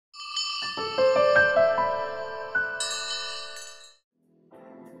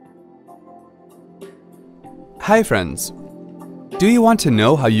Hi friends! Do you want to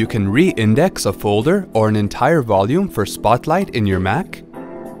know how you can re-index a folder or an entire volume for Spotlight in your Mac?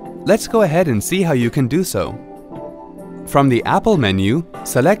 Let's go ahead and see how you can do so. From the Apple menu,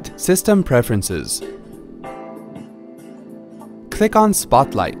 select System Preferences. Click on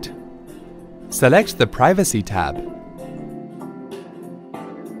Spotlight. Select the Privacy tab.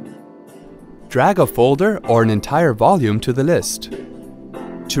 Drag a folder or an entire volume to the list.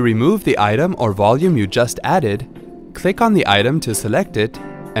 To remove the item or volume you just added, click on the item to select it,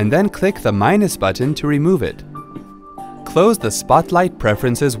 and then click the minus button to remove it. Close the Spotlight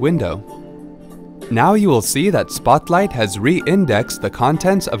Preferences window. Now you will see that Spotlight has re-indexed the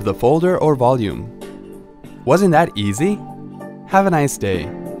contents of the folder or volume. Wasn't that easy? Have a nice day.